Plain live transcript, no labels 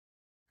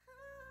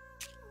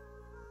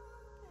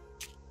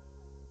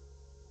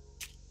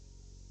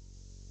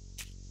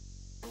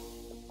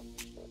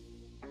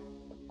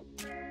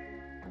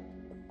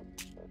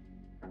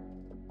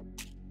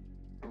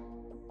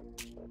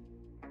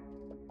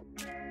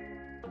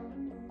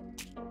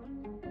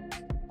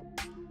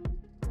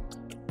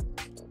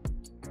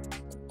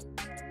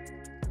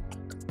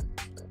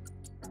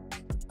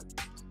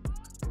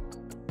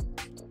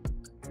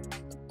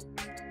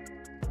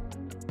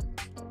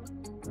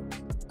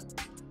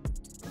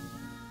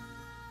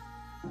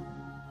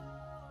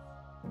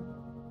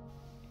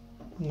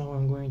Now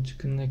I'm going to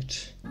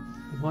connect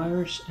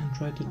wires and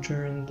try to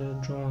turn the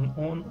drone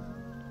on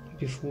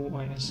before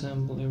I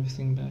assemble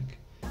everything back.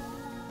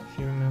 If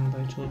you remember,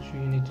 I told you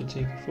need to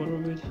take a photo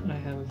of it. I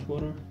have a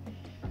photo,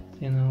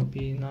 and I'll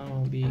be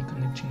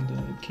connecting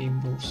the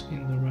cables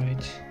in the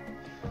right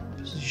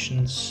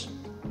positions.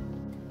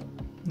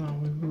 Now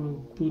we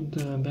will put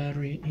the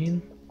battery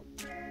in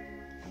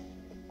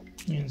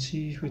and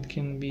see if it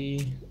can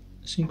be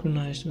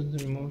synchronized with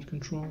the remote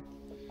control.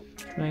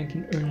 Trying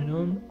to turn it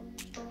on,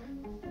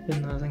 but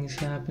nothing is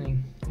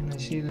happening, and I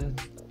see that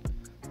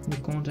the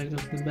contact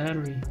of the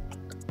battery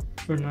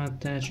are not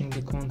attaching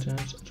the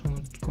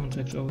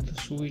contact of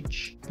the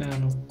switch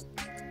panel,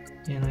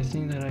 and I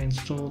think that I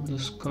installed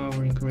this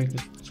cover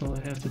incorrectly, so I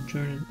have to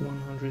turn it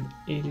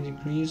 180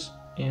 degrees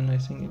and I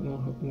think it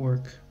will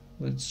work.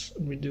 Let's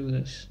redo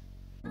this.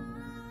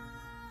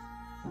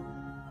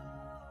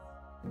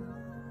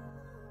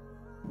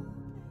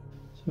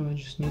 So I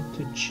just need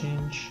to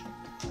change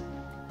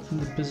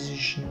the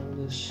position of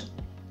this,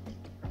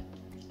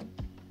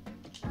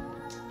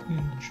 and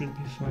it should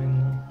be fine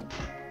now.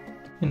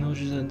 You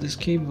notice that this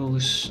cable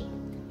is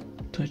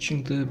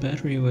touching the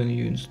battery when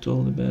you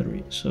install the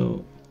battery,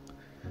 so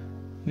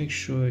make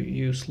sure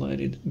you slide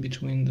it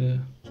between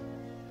the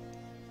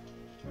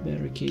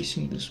battery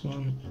casing, this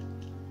one,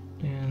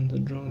 and the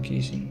drone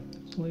casing,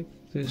 like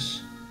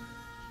this,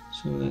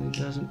 so that it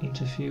doesn't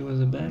interfere with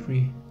the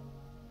battery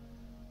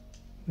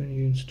when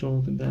you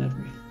install the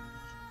battery.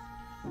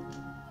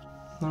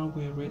 Now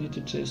we are ready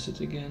to test it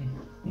again.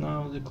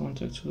 Now the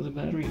contacts with the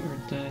battery are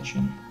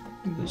attaching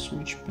the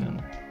switch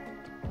panel.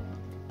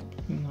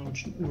 And now it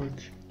should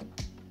work.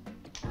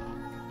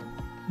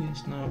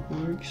 Yes, now it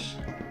works.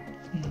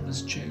 And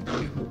let's check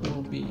if it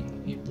will be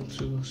able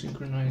to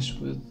synchronize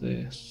with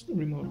the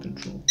remote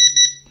control.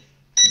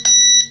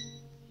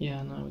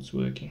 Yeah, now it's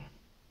working.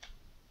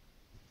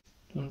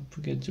 Don't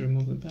forget to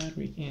remove the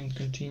battery and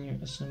continue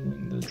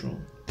assembling the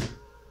drone.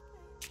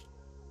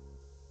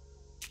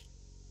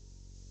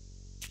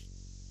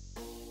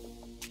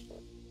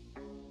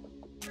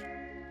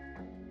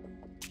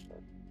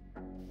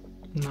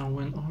 Now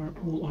when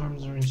all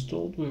arms are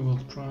installed, we will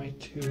try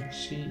to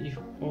see if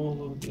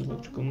all of the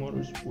electrical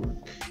motors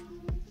work.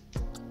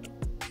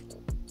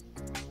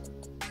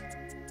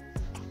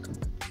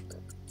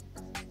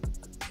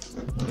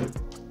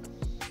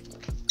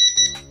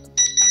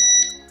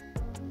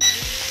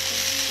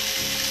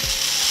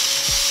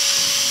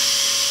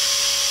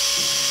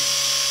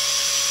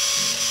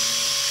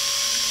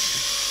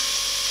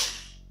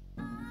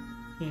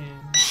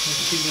 And I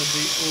see that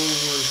they all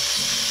work.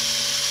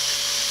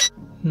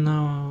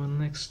 Now our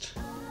next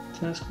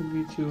task will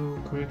be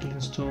to correctly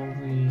install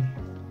the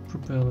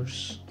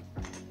propellers.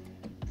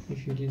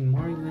 If you didn't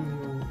mark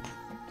them,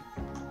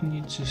 you'll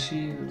need to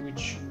see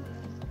which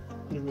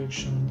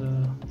direction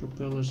the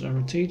propellers are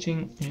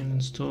rotating and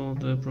install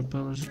the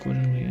propellers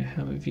accordingly. I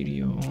have a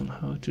video on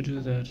how to do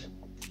that.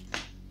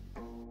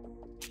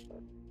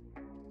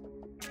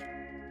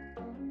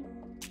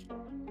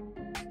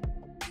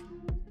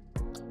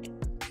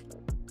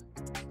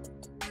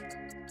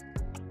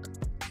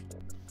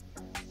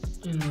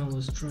 And now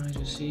let's try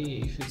to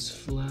see if it's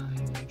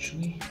flying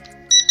actually.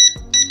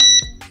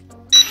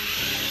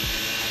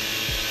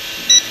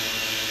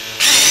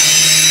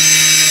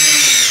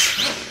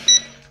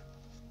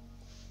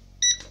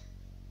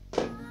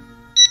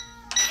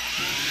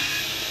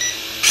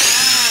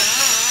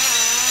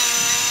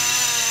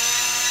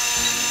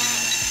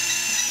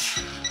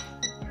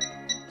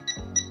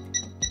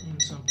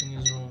 And something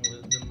is wrong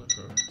with the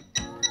motor.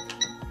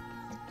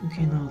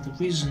 Okay, now the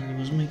reason it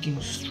was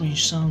making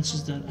strange sounds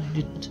is that I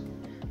didn't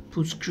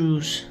put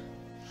screws.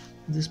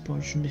 This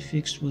part should be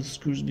fixed with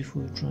screws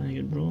before trying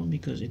your drone,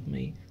 because it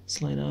may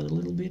slide out a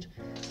little bit,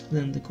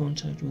 then the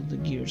contact with the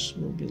gears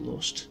will be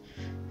lost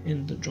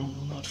and the drone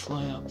will not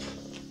fly up.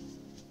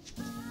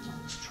 Now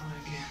let's try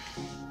again.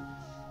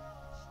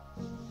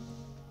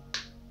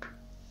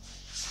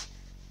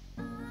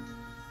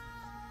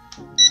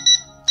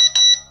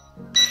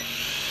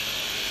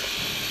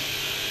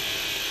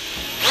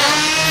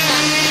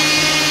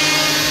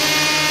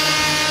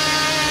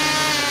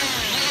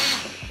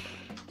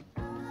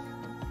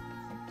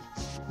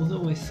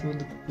 Although I thought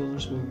the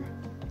propellers were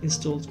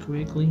installed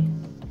correctly,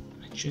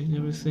 I checked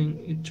everything,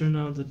 it turned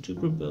out that two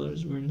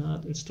propellers were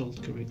not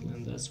installed correctly,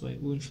 and that's why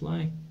it wouldn't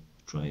fly.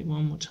 Try it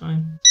one more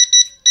time.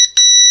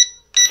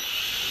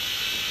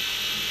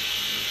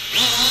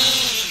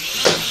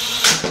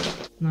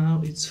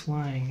 Now it's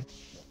flying.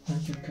 I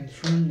can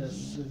confirm that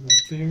the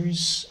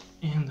repairs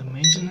and the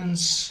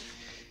maintenance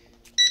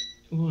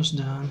was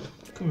done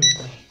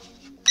correctly.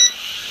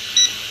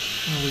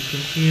 Now we can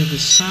hear the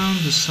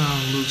sound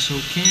looks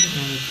okay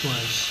and it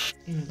flies.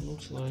 And it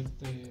looks like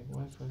the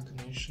Wi-Fi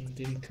connection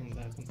didn't come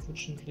back.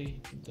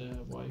 Unfortunately, the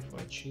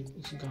Wi-Fi chip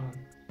is gone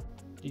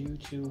due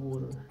to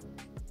water.